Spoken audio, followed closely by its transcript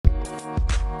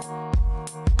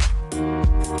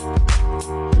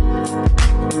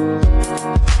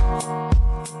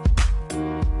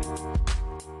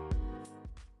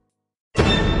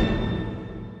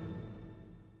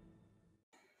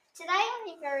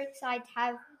very excited to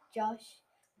have Josh,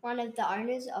 one of the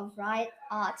owners of Riot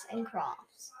Arts and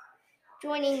Crafts,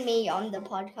 joining me on the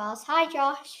podcast. Hi,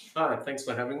 Josh. Hi, thanks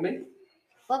for having me.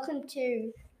 Welcome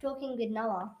to Talking with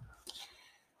Noah.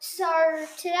 So,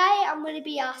 today I'm going to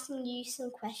be asking you some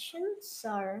questions.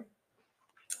 So,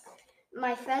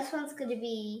 my first one's going to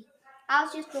be,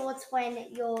 how's your thoughts when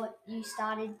you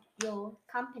started your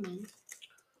company?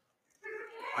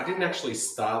 I didn't actually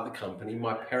start the company.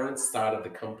 My parents started the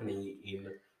company in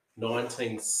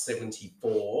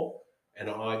 1974, and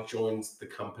I joined the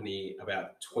company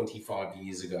about 25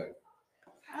 years ago.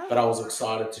 But I was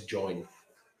excited to join.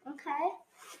 Okay.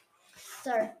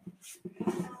 So,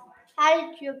 how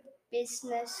did your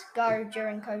business go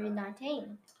during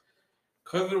COVID-19?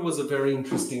 COVID was a very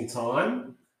interesting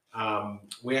time.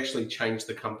 We actually changed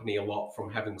the company a lot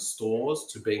from having stores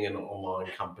to being an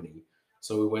online company.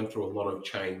 So we went through a lot of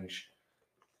change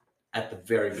at the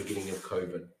very beginning of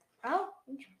COVID. Oh,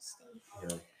 interesting.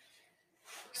 Yeah.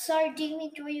 So, do you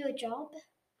enjoy your job?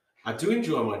 I do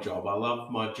enjoy my job. I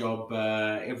love my job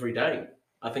every day.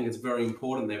 I think it's very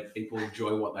important that people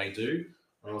enjoy what they do,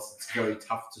 or else it's very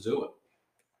tough to do it.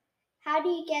 How do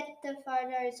you get the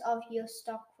photos of your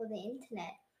stock for the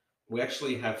internet? We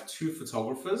actually have two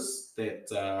photographers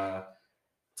that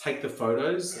take the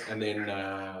photos and then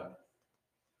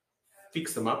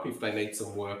fix them up if they need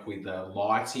some work with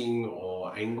lighting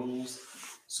or angles.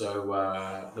 So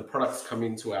the products come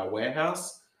into our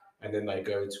warehouse and then they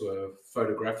go to a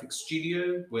photographic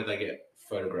studio where they get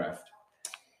photographed.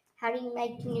 How do you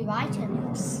make new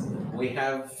items? We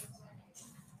have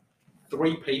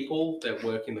three people that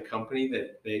work in the company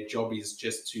that their job is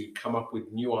just to come up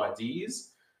with new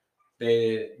ideas.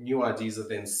 Their new ideas are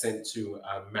then sent to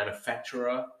a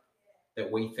manufacturer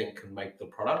that we think can make the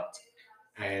product,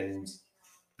 and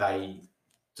they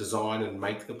design and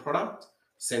make the product,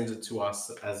 send it to us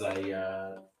as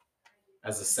a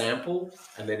sample,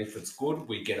 and then if it's good,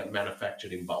 we get it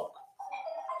manufactured in bulk.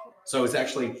 So it's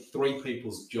actually three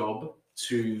people's job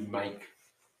to make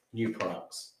new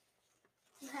products.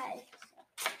 Okay.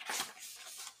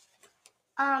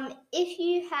 If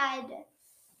you had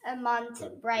a month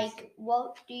break,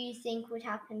 what do you think would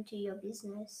happen to your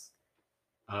business?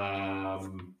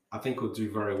 I think we'll do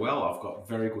very well. I've got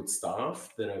very good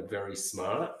staff that are very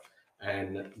smart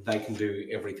and they can do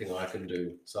everything I can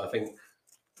do. So I think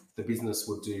the business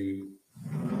will do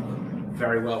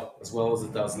very well as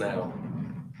it does now.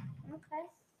 Okay.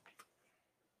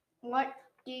 What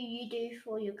do you do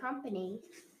for your company?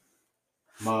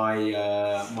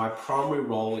 My primary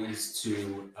role is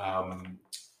to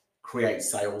create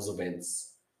sales events.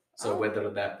 So whether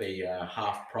that be a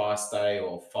half price day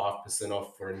or 5%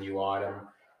 off for a new item.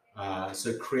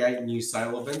 So create new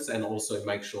sale events and also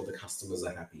make sure the customers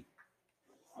are happy.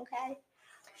 Okay.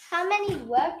 How many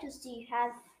workers do you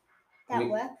have that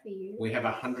work for you? We have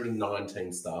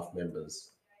 119 staff members.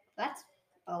 That's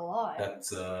a lot.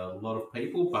 That's a lot of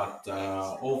people, but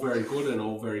all very good and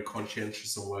all very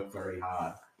conscientious and work very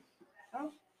hard.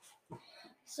 Oh.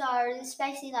 So it's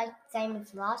basically like the same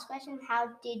as the last question. How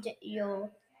did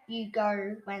you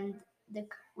go when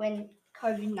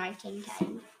COVID-19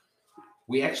 came?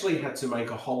 We actually had to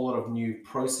make a whole lot of new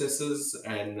processes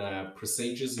and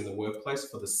procedures in the workplace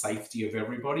for the safety of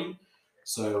everybody.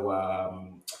 So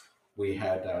we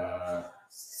had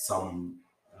some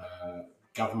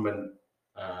government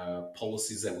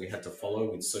policies that we had to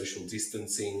follow with social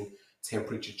distancing,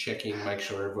 temperature checking, make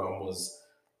sure everyone was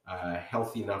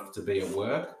healthy enough to be at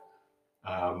work.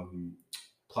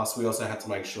 Plus, we also had to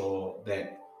make sure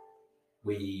that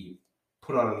we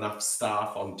put on enough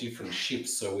staff on different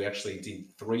shifts. So we actually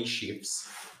did 3 shifts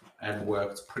and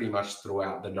worked pretty much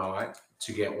throughout the night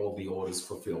to get all the orders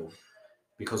fulfilled,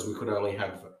 because we could only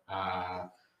have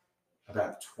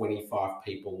about 25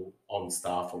 people on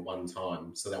staff at one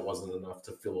time. So that wasn't enough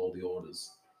to fill all the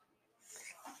orders.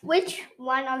 Which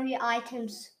one of your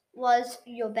items was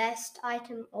your best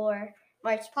item or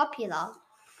most popular?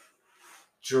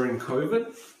 During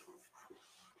COVID?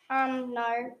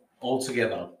 No.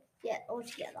 Altogether? Yeah,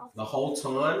 altogether. The whole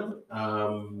time?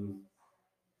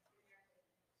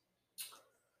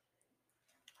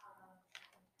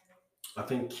 I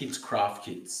think kids' craft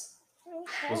kits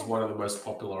was one of the most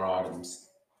popular items.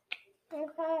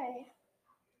 Okay.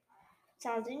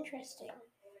 Sounds interesting.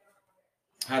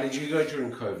 How did you go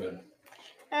during COVID?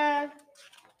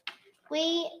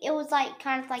 It was like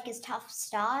kind of like a tough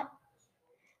start,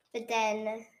 but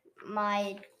then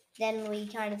we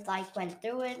kind of like went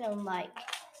through it and I'm like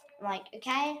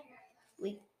okay,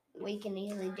 we can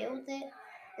easily deal with it.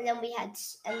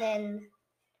 And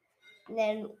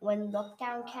then when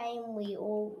lockdown came, we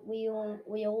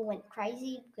all went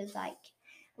crazy because like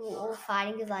we're all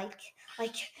fighting is like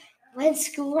when's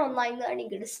school online learning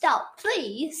gonna stop?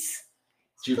 Please.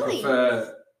 Do you Please.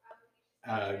 prefer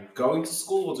going to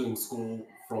school or doing school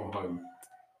from home?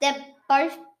 They're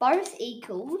both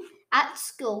equal. At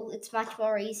school, it's much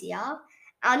more easier.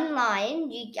 Online,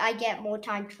 I get more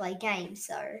time to play games.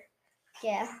 So,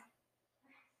 yeah.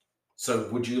 So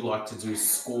would you like to do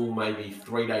school maybe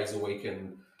 3 days a week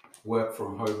and work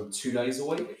from home 2 days a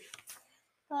week?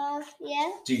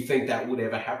 Yeah. Do you think that would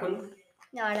ever happen?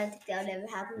 No, I don't think that would ever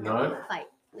happen. No? That'd be quite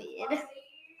weird.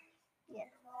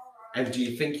 And do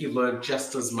you think you learn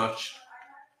just as much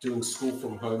doing school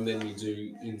from home than you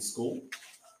do in school?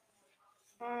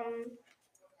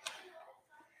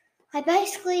 I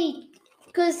basically,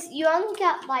 because you only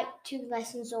got like 2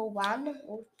 lessons or 1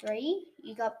 or 3,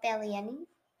 you got barely any.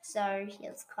 So it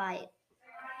was quite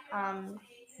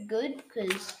good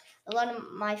because a lot of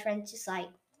my friends just like,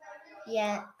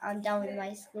 yeah, I'm done with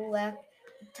my schoolwork.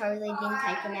 Totally didn't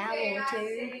take an hour or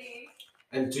 2.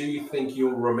 And do you think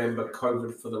you'll remember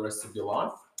COVID for the rest of your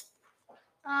life?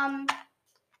 I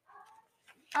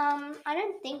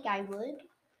don't think I would,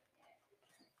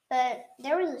 but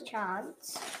there is a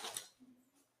chance.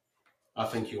 I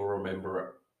think you'll remember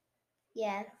it.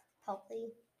 Yeah,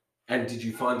 probably. And did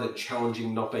you find it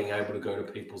challenging not being able to go to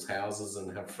people's houses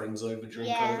and have friends over during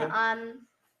COVID?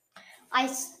 I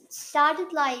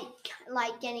started like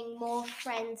getting more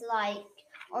friends like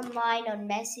online on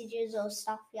messages or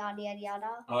stuff, yada yada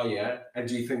yada. Oh yeah. And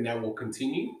do you think that will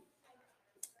continue?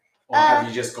 Or have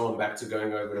you just gone back to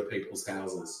going over to people's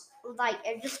houses? Like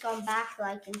I've just gone back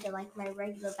like into like my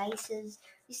regular bases.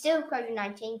 We still have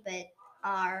COVID-19, but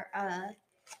our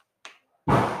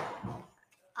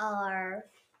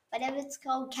whatever it's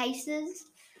called cases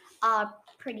are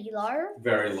pretty low.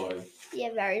 Very low.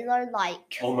 Yeah, very low.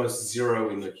 Like almost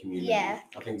 0 in the community. Yeah.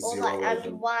 I think or 0 like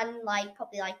even. and 1 like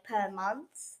probably like per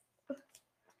month.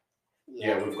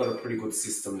 Yeah, we've got a pretty good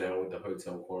system now with the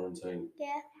hotel quarantine.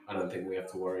 Yeah. I don't think we have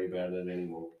to worry about it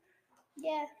anymore.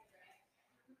 Yeah.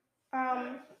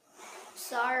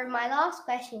 So my last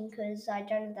question, because I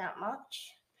don't know that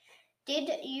much.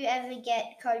 Did you ever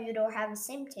get COVID or have a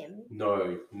symptom?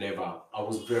 No, never. I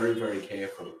was very, very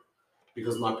careful.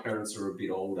 Because my parents are a bit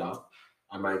older,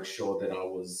 I made sure that I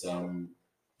was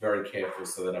very careful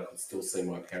so that I could still see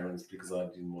my parents because I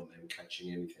didn't want them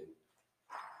catching anything.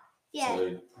 Yeah.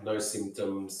 So no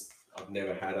symptoms. I've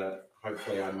never had it.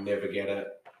 Hopefully I never get it.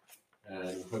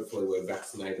 And hopefully we're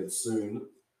vaccinated soon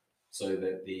so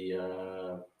that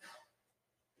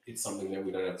it's something that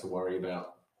we don't have to worry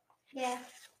about. Yeah.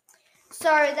 So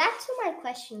that's all my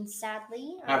questions,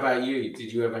 sadly. How about you?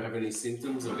 Did you ever have any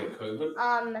symptoms or get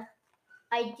COVID?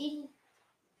 I did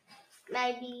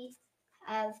maybe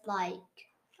have like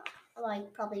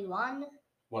probably one.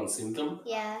 One symptom?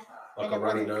 Yeah. Like a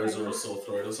runny nose or a sore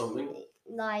throat or something?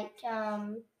 Like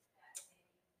so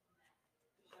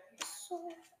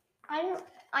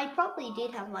I probably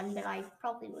did have one, but I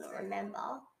probably wouldn't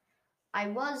remember. I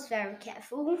was very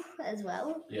careful as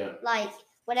well. Yeah. Like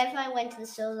whenever I went to the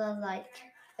stores, I was like,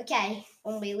 okay,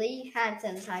 when we leave, hand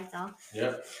sanitizer.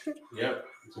 Yep. Yep.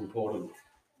 It's important.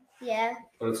 Yeah.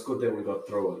 But it's good that we got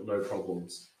through it. No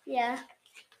problems. Yeah.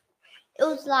 It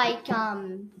was like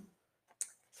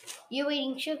you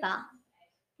eating sugar,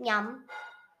 yum,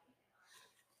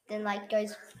 then like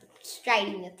goes straight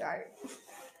in your throat.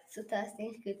 It's the first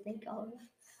thing you could think of.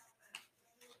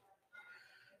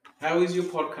 How is your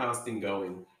podcasting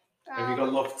going? Have you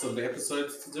got lots of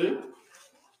episodes to do?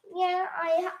 Yeah,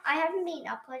 I haven't been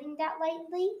uploading that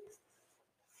lately,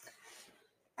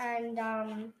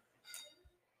 and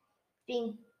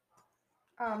been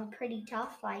pretty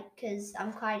tough, like because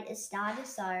I'm quite a starter,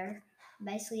 so I'm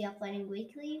basically uploading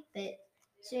weekly. But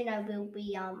soon I will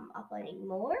be uploading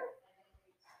more.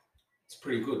 It's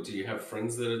pretty good. Do you have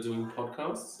friends that are doing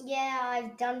podcasts? Yeah,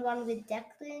 I've done one with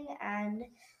Declan and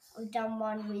I've done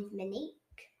one with Monique.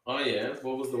 Oh yeah,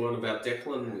 what was the one about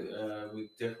Declan?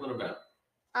 With Declan about?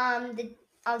 I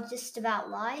was just about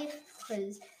life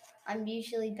because I'm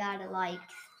usually bad at like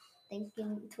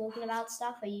talking about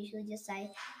stuff. I usually just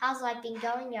say, "How's life been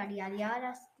going?" Yada yada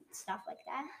yada, stuff like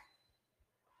that.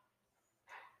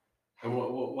 And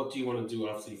what do you want to do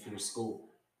after you finish school?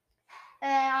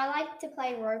 I like to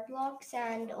play Roblox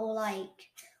or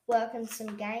like work on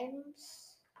some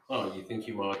games. Oh, you think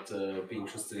you might be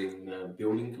interested in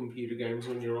building computer games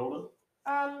when you're older?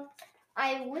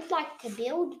 I would like to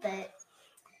build, but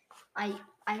I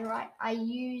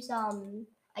use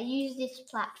this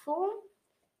platform.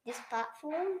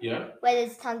 Yeah. Where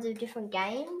there's tons of different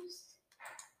games,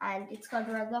 and it's called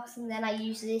Roblox. And then I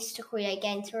use this to create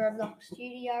games for Roblox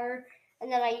Studio,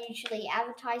 and then I usually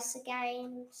advertise the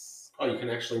games. Oh, you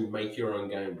can actually make your own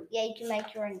game. Yeah, you can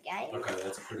make your own game. Okay,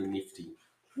 that's pretty nifty.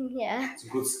 Yeah. It's a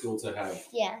good skill to have.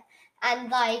 Yeah.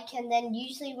 And then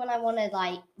usually when I want to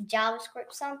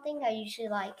JavaScript something, I usually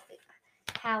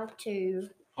how to.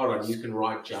 Hold on, you can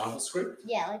write JavaScript?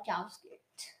 Yeah, like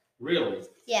JavaScript. Really?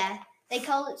 Yeah. They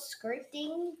call it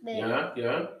scripting, but Yeah.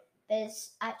 but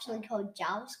it's actually called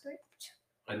JavaScript.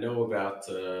 I know about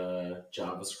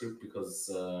JavaScript because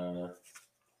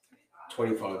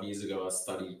 25 years ago I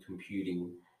studied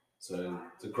computing, so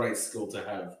it's a great skill to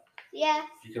have. Yeah.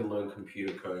 If you can learn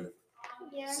computer code,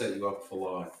 Yeah. set you up for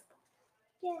life.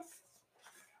 Yes.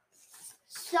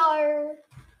 So,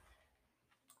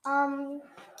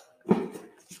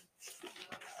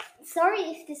 sorry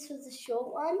if this was a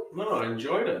short one. No, I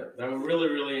enjoyed it. They were really,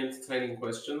 really entertaining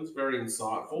questions, very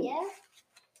insightful. Yeah.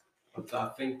 I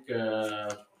think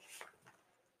the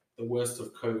worst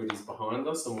of COVID is behind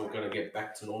us and we're going to get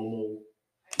back to normal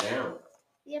now.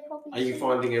 Yeah, probably. Are you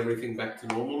finding everything back to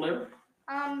normal now?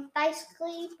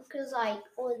 Basically, because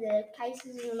all the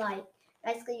cases are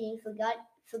basically being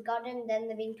forgotten. Then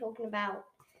they've been talking about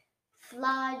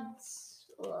floods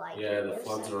or Yeah, the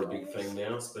floods are a big thing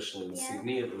now, especially in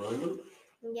Sydney at the moment.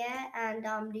 Yeah, and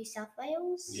New South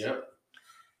Wales. Yep.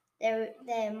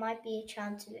 There might be a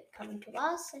chance of it coming to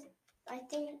us. I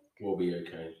think We'll be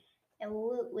okay. Yeah,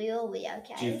 we will be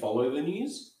okay. Do you follow the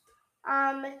news?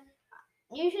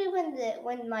 Usually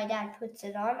when my dad puts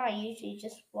it on, I usually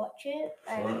just watch it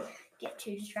and get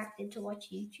too distracted to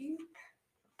watch YouTube.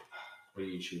 Well,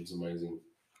 YouTube's amazing.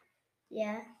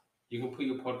 Yeah. You can put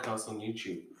your podcast on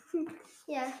YouTube.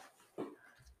 Yeah.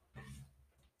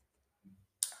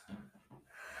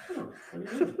 Oh,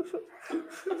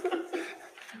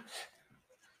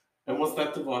 and what's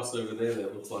that device over there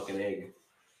that looks like an egg?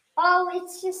 Oh,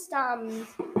 it's just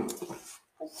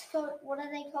what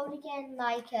are they called again?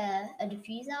 Like a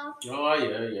diffuser. Oh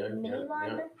yeah. Mini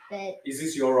one. But is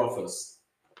this your office?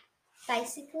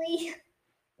 Basically.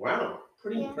 Wow,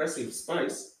 pretty impressive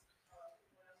space.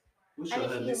 Wish I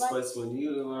had this space when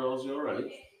I was your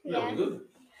age. Really good.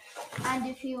 And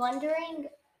if you're wondering,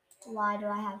 why do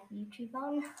I have YouTube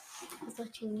on? I was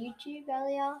watching YouTube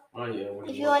earlier. Oh yeah.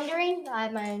 If you're wondering, I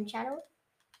have my own channel.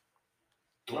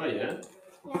 Oh yeah.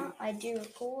 Yeah, I do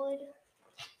record.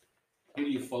 Who do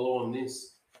you follow on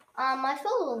this? I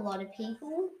follow a lot of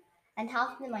people, and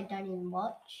half of them I don't even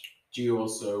watch. Do you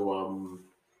also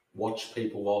watch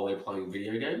people while they're playing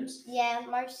video games? Yeah,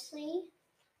 mostly.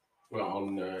 Well,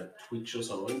 on Twitch or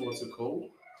something. What's it called?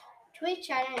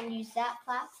 Twitch. I don't use that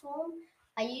platform.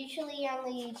 I usually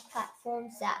only use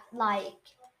platforms that I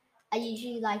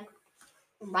usually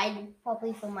rated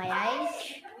probably for my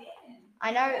age.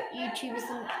 I know YouTube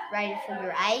isn't rated for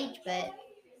your age, but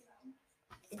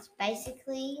it's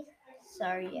basically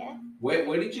so yeah.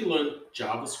 Where did you learn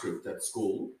JavaScript at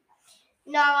school?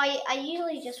 No, I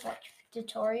usually just watch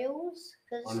tutorials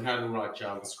on how to write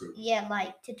JavaScript. Yeah,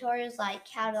 tutorials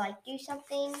how to do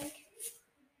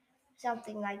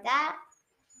something like that.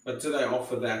 But do they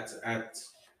offer that at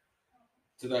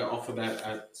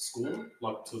school,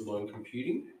 to learn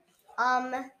computing?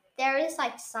 There is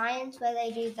science where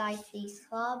they do these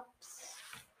clubs.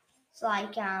 It's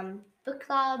book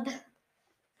club,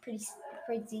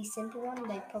 pretty simple one.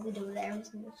 They probably do it there in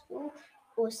school.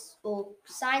 Or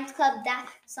science club. That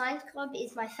science club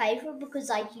is my favorite because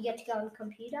you get to go on the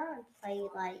computer and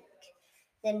play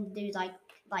then do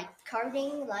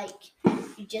coding.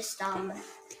 You just Do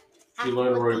you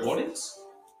learn robotics?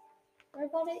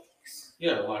 Robotics?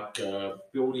 Yeah,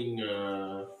 building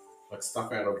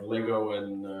stuff out of Lego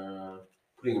and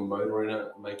putting a motor in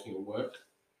it, and making it work.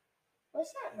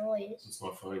 What's that noise? It's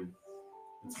my phone.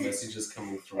 It's messages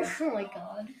coming through. Oh my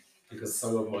god. Because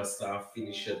some of my staff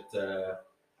finish at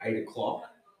 8 o'clock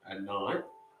at night,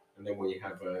 and then we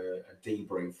have a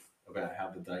debrief about how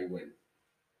the day went.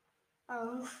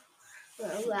 Oh,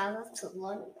 wow, that's a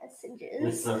lot of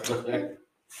messages.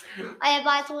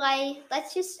 By the way,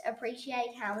 let's just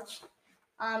appreciate how much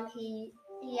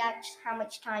how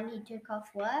much time he took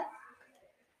off work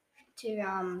to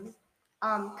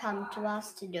come to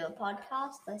us to do a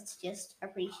podcast. Let's just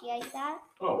appreciate that.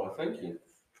 Oh, well, thank you.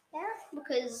 Yeah,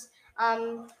 because I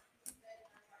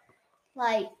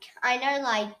know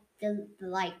the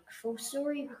full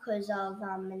story because of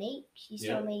Monique. She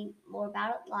told me more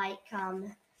about it.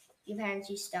 Your parents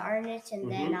used to own it, and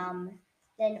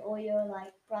then all your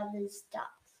brothers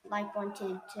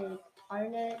wanted to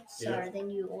own it, so then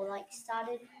you all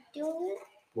started doing it.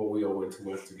 Well, we all went to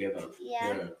work together.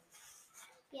 Yeah.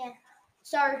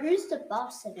 So who's the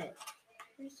boss of it?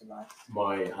 Who's the boss?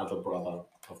 My other brother.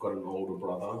 I've got an older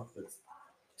brother that's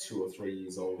 2 or 3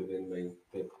 years older than me.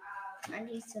 They're And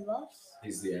he's the boss.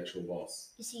 He's the actual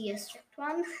boss. Is he a strict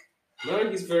one? No,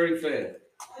 he's very fair.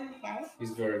 Okay.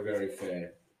 He's very, very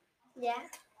fair. Yeah.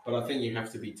 But I think you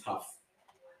have to be tough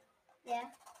Yeah.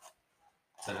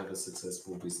 to have a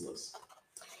successful business.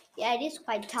 Yeah, it is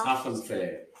quite tough. Tough and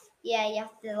fair. Yeah, you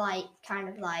have to like kind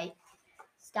of like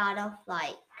start off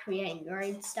like creating your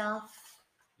own stuff.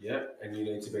 Yeah, and you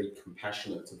need to be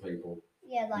compassionate to people.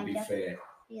 Yeah, And like be you have to fair.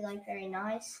 be like very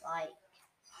nice. Like,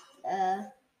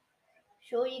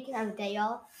 sure you can have a day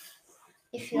off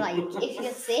if you like if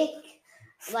you're sick.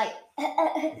 Like,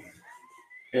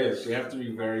 Yes, you have to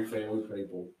be very fair with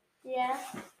people. yeah.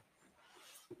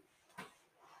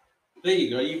 There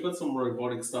you go. You've got some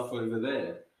robotic stuff over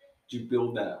there. Did you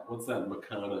build that? What's that,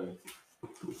 Meccano?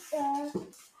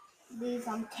 These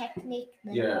Technic.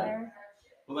 Yeah.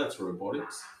 Well, that's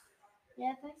robotics.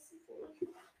 Yeah, basically.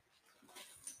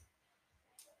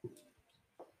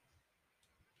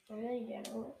 I really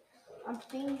don't know. I'm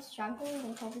being struggling.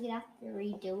 I'm probably gonna have to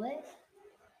redo it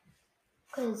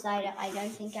because I don't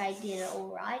think I did it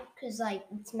all right. Because like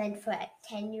it's meant for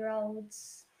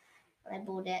 10-year-olds. I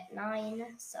bought it at 9,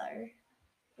 so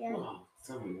yeah. Oh, it's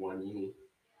only 1 year.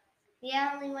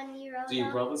 Yeah, only 1 year old. Do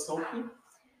your brothers help you?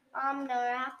 No,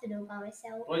 I have to do it by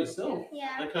myself. By yourself?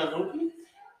 Yeah. They can't help you?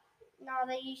 No,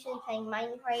 they're usually playing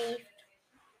Minecraft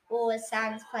or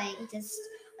Sam's playing just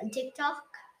on TikTok.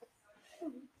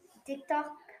 Do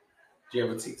you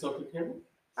have a TikTok account?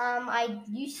 I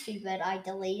used to, but I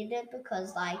deleted it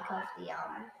because like of the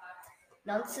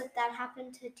nonsense that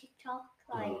happened to TikTok.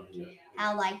 Like Oh, yeah.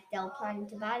 how like they were planning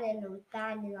to ban it and it was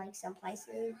banned in like some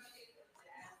places.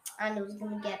 And it was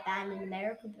gonna get banned in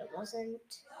America, but it wasn't.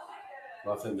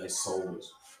 I think they sold it.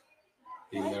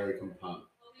 The What? American part.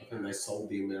 I think they sold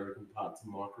the American part to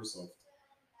Microsoft.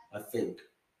 I think.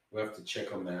 We have to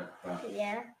check on that. But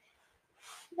Yeah.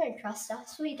 Don't trust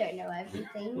us. We don't know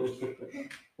everything.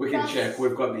 we can check.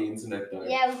 We've got the internet though.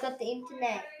 Yeah, we've got the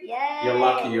internet. Yeah. You're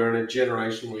lucky. You're in a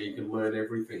generation where you can learn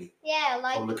everything Yeah,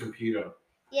 like on the computer.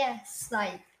 yes,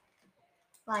 like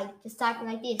just typing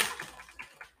like this,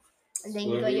 and then you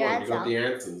Whatever got your want. answer. You got the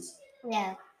answers.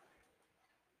 Yeah.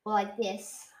 Or like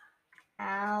this.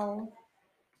 How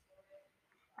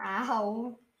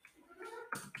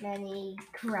many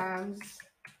grams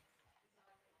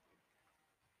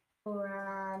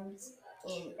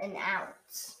in an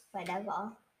ounce?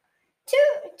 Whatever.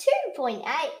 2.8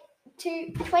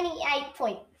 to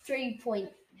 28.3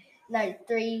 no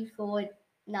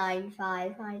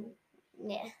 3495.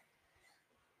 Yeah.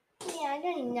 Yeah, I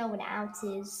don't even know what an ounce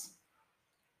is.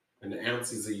 An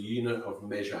ounce is a unit of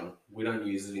measure. We don't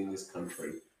use it in this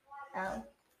country. Oh.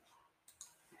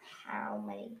 How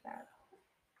many grams?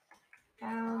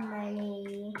 How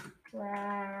many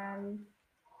grams?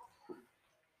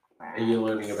 Are you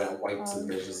learning about weights and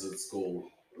measures at school?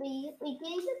 We did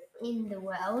it in the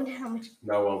world. How much?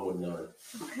 No one would know.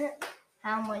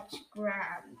 How much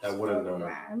grams? They wouldn't know.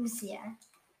 Grams, yeah.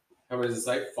 How many does it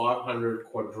say? 500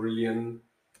 quadrillion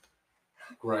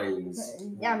grains.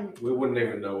 We wouldn't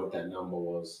even know what that number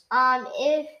was.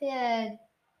 If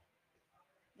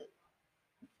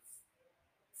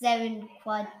 7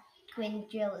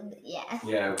 quadrillion, yeah.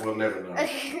 Yeah, we'll never know.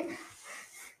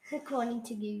 According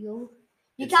to Google,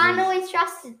 you It's can't really- always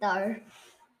trust it though.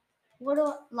 What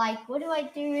do I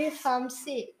do if I'm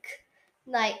sick?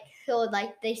 Like, or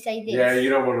like they say this. Yeah, you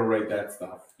don't want to read that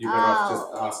stuff. You're better off just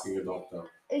Oh. asking a doctor.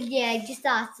 Yeah, just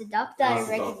ask the doctor. Ask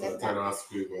I the doctor, recommend don't that. ask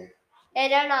Google. Yeah,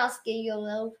 don't ask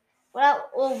Google. Well,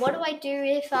 or what do I do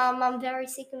if I'm very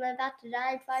sick and I'm about to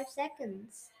die in 5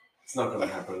 seconds? It's not going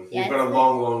to happen. Yeah, You've got a it's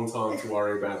long, long time to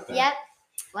worry about that. Yep,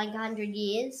 like 100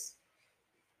 years.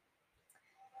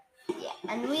 Yeah,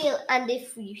 and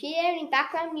if you hear any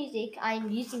background music, I'm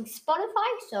using Spotify,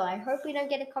 so I hope we don't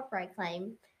get a copyright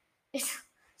claim.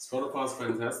 Spotify's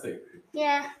fantastic.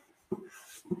 Yeah,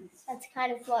 that's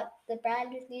kind of what the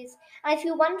brand is. And if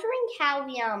you're wondering how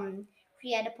we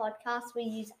create a podcast, we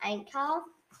use Anchor.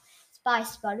 It's by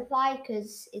Spotify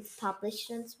because it's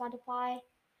published on Spotify.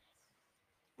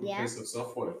 Good Yeah. piece of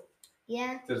software.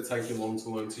 Yeah. Did it take you long to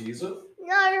learn to use it?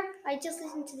 No, I just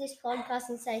listened to this podcast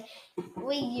and say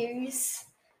we use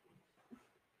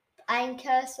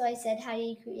Anchor. So I said, how do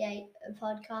you create a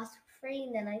podcast for free?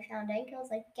 And then I found Anchor. I was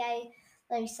like, okay,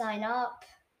 let me sign up.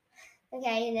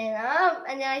 Okay, and then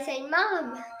I say,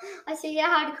 Mum, I figured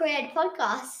out how to create a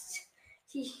podcast.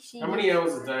 How many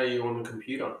hours a day are you on the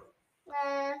computer?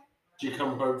 Uh, Do you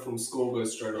come home from school, go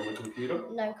straight on the computer?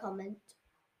 no comment.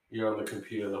 You're on the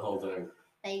computer the whole day.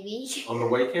 Maybe. On the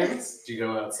weekends, do you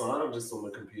go outside or just on the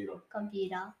computer?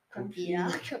 Computer.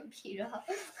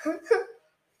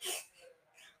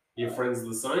 Your friends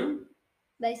the same?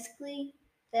 Basically,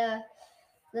 they're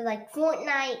with like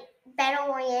Fortnite,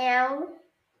 Battle Royale,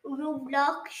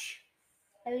 Roblox,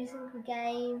 every single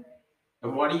game.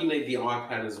 And why do you need the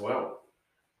iPad as well?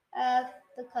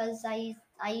 Because I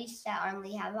used to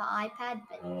only have an iPad,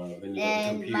 but Then you got the then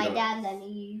computer. my dad then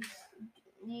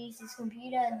used his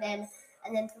computer, and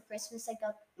then for Christmas I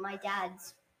got my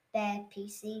dad's spare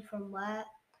PC from work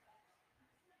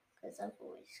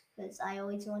because I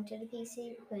always wanted a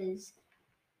PC because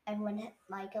everyone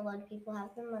like a lot of people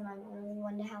have them, and I really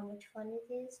wonder how much fun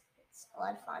it is. It's a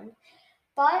lot of fun,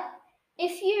 but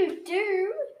if you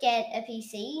do get a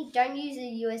PC, don't use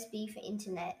a USB for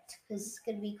internet because it's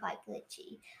going to be quite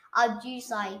glitchy. I'd use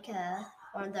like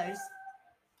one of those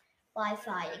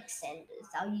Wi-Fi extenders.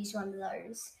 I'll use one of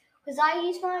those because I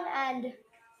use one, and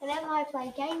whenever I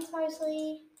play games,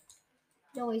 mostly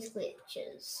it always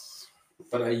glitches.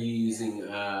 But are you using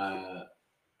a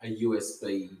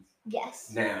USB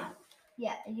Yes. now?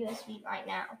 Yeah, a USB right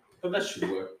now. But that should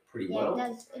work pretty Yeah,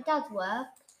 well. it does work.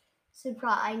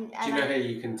 Surprise! Do you know how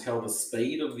you can tell the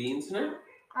speed of the internet?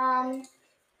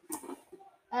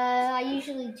 I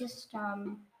usually just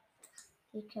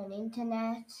click on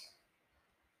internet,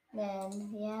 then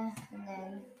and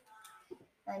then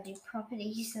I do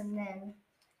properties, and then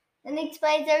it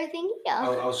explains everything here.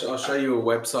 I'll show you a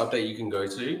website that you can go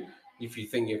to if you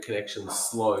think your connection's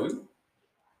slow.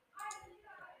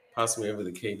 Pass me over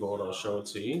the keyboard, I'll show it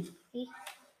to you. Yeah.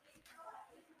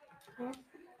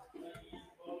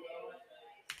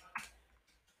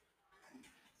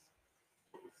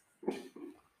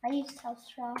 I use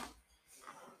Telstra.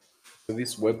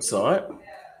 This website,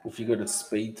 if you go to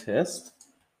speed test,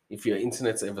 if your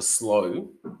internet's ever slow,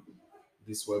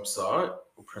 this website,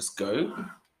 press go.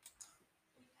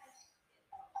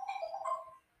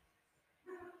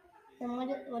 Then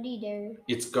what do you do?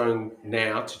 It's going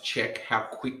now to check how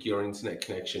quick your internet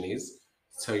connection is,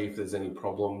 to tell you if there's any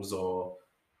problems or...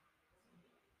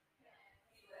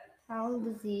 How long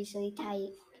does it usually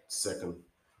take? Second.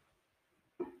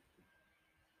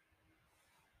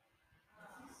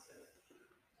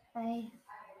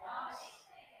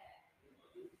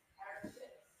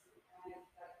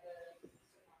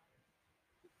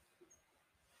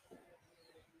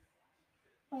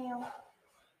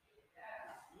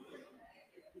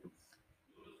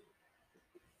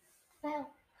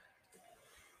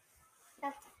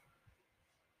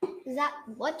 Well,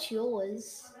 what's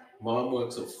yours? Mine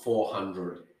works at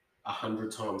 400,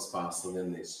 100 times faster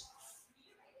than this.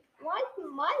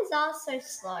 Why is ours so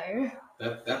slow?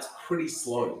 That's pretty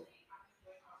slow.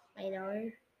 I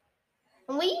know.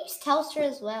 And we use Telstra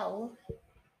as well.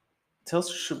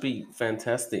 Telstra should be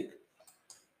fantastic.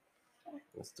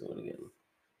 Let's do it again.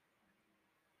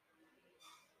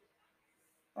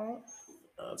 Alright.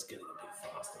 Oh, it's getting a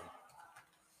bit faster.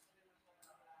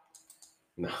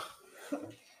 No.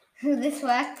 This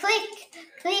work. Click,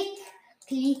 click,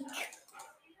 click.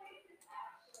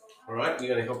 All right, you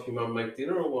gonna help your mum make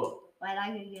dinner or what? Wait, I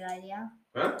got a good idea.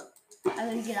 Huh? I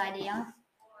got a good idea.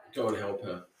 Go and help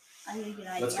her. I got a good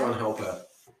idea. Let's go and help her.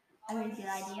 I got a good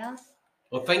idea.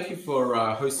 Well, thank you for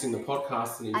hosting the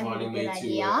podcast and inviting me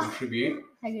to contribute.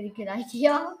 I got a good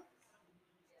idea.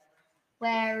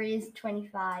 Where is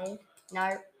 25?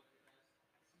 No.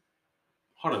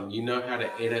 Hold on, you know how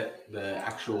to edit the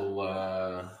actual...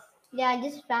 Yeah, I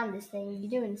just found this thing. You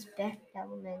do inspect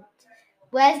element.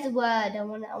 Where's the word? I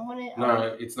want it.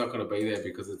 No, it's not going to be there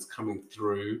because it's coming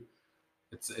through.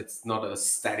 It's not a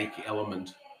static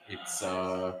element. It's...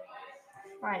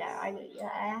 Right,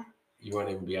 yeah. You won't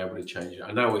even be able to change it.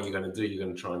 I know what you're going to do. You're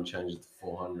going to try and change it to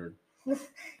 400.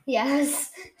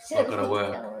 Yes. It's not going to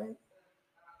work.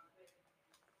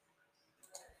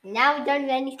 Now we don't do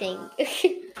anything.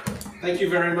 Thank you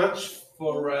very much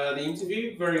for the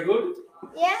interview. Very good.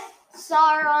 Yeah. So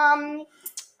I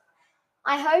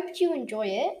hope you enjoy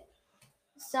it.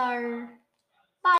 So